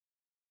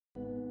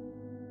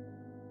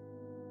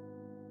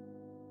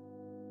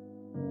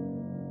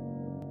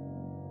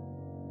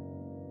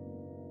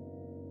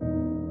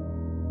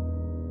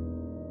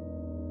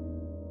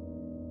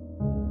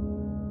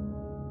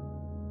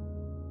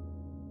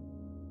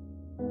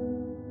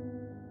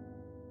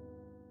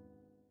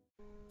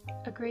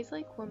A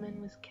Grayslake woman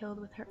was killed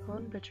with her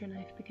own butcher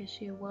knife because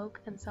she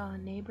awoke and saw a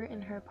neighbor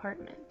in her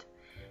apartment.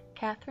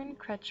 Catherine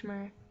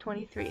Kretschmer,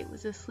 23,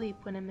 was asleep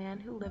when a man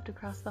who lived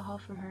across the hall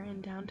from her in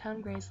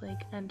downtown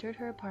Grayslake entered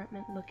her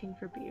apartment looking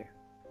for beer.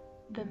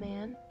 The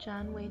man,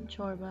 John Wayne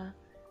Chorba,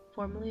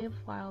 formerly of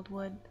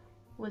Wildwood,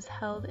 was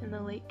held in the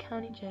Lake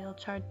County Jail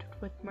charged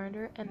with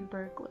murder and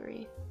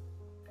burglary.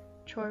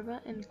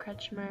 Chorba and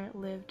Kretschmer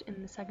lived in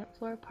the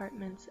second-floor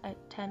apartments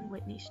at 10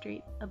 Whitney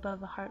Street,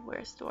 above a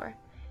hardware store.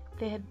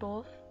 They had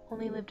both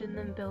only lived in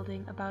the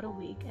building about a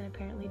week and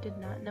apparently did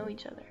not know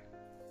each other.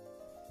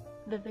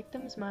 The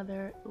victim's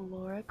mother,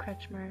 Laura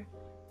Kretschmer,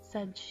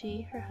 said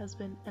she, her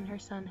husband, and her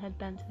son had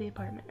been to the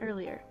apartment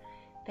earlier.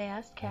 They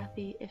asked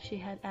Kathy if she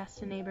had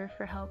asked a neighbor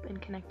for help in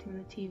connecting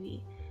the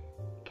TV.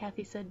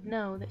 Kathy said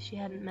no, that she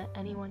hadn't met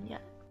anyone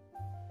yet.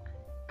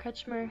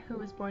 Kretschmer, who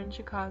was born in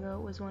Chicago,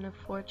 was one of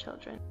 4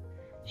 children.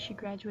 She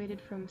graduated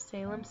from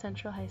Salem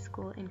Central High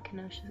School in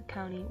Kenosha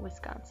County,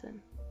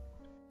 Wisconsin.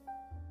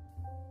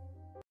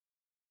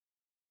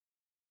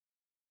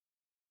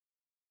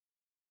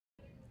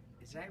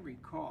 As I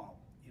recall,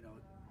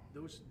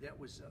 that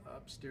was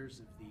upstairs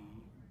of the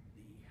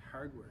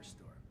hardware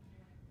store,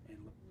 and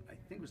I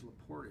think it was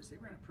Laporta's. They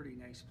ran a pretty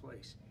nice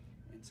place,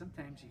 and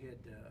sometimes you had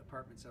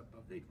apartments up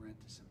above. They'd rent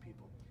to some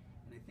people,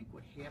 and I think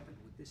what happened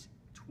with this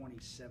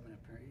 27,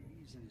 apparently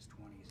he's in his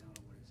 20s. I don't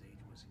know what his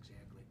age was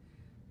exactly.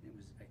 It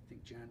was, I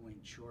think, John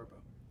Wayne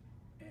Chorba,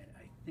 and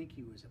I think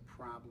he was a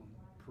problem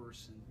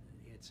person.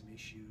 He had some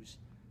issues,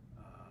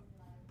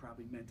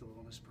 probably mental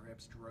illness,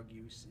 perhaps drug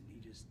use, and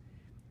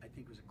I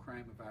think it was a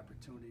crime of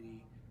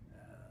opportunity,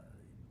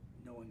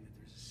 knowing that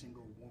there's a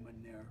single woman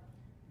there.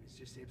 It's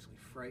just absolutely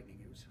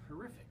frightening. It was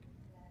horrific.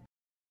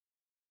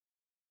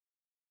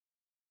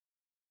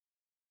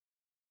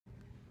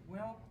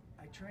 Well,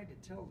 I tried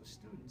to tell the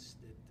students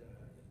that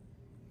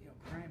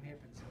crime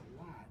happens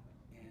a lot,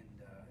 and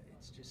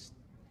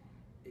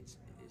it's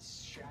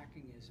as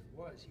shocking as it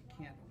was. You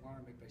can't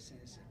alarm it by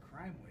saying it's a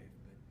crime wave,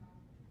 but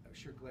I was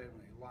sure glad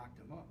when they locked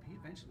him up. He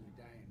eventually would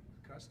die in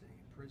custody,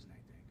 in prison,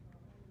 I think.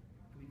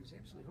 I mean, it was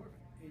absolutely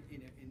horrific.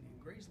 In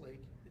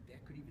Grayslake,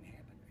 that could even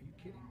happen. Are you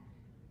kidding?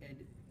 And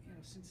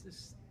since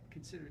this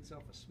considered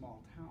itself a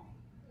small town,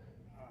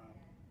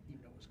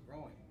 even though it was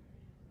growing,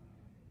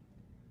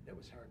 that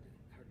was hard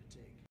to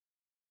take.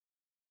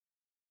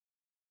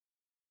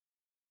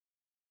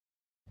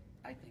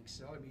 I think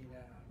so. I mean,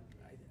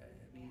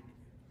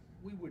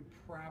 we would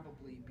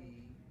probably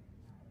be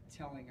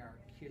telling our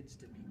kids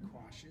to be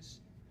cautious,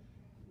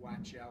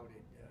 watch out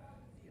at,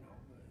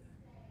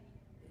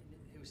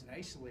 it was an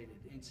isolated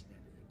incident,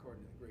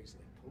 according to the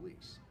Grayslake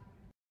police.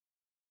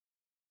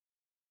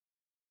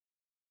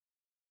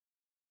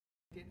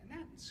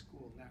 Not in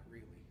school, not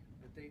really,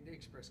 but they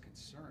expressed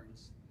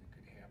concerns that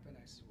could happen.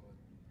 I said, well,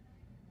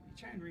 you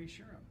try and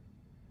reassure them.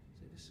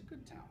 Say, this is a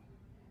good town.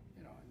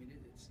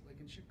 It's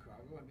like in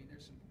Chicago. I mean,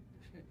 there's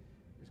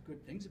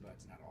good things about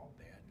it. It's not all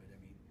bad, but I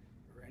mean,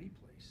 or any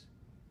place.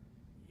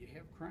 You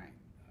have crime,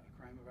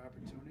 crime of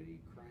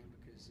opportunity, crime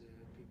because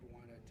people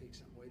want to take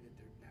something away that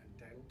they're not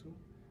entitled to.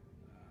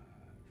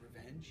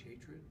 Revenge,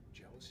 hatred,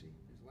 jealousy.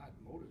 There's a lot of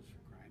motives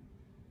for crime,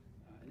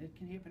 and it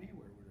can happen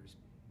anywhere where there's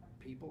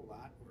people, a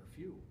lot or a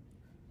few.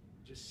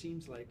 It just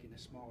seems like in a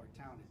smaller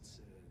town,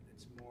 it's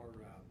more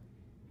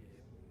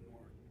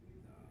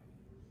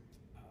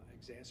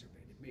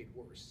exacerbated, made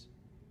worse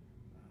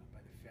by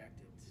the fact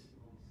that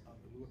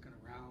looking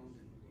around,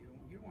 and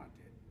you don't want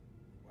to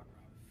walk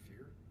around with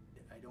fear.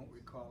 I don't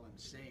recall them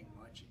saying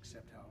much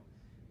except how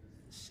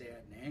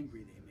sad and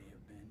angry they may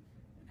have been,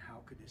 and how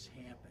could this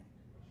happen?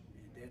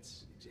 And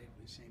that's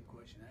exactly the same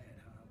question I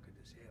had. How could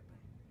this happen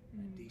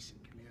in a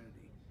decent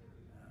community?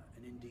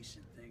 An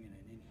indecent thing and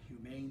an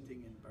inhumane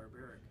thing and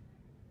barbaric.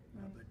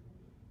 But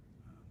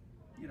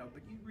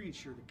you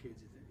reassure the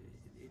kids that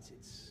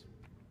it's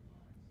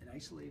an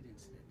isolated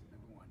incident,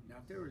 number one. Now,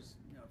 if there was,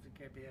 if it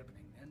kept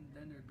happening,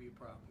 then there'd be a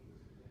problem.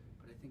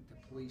 But I think the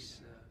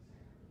police,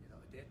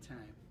 at that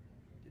time,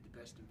 did the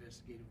best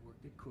investigative work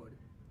they could.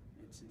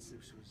 And since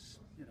this was,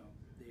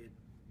 they had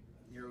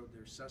narrowed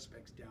their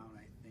suspects down,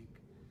 I think,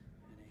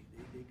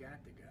 and they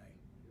got the guy.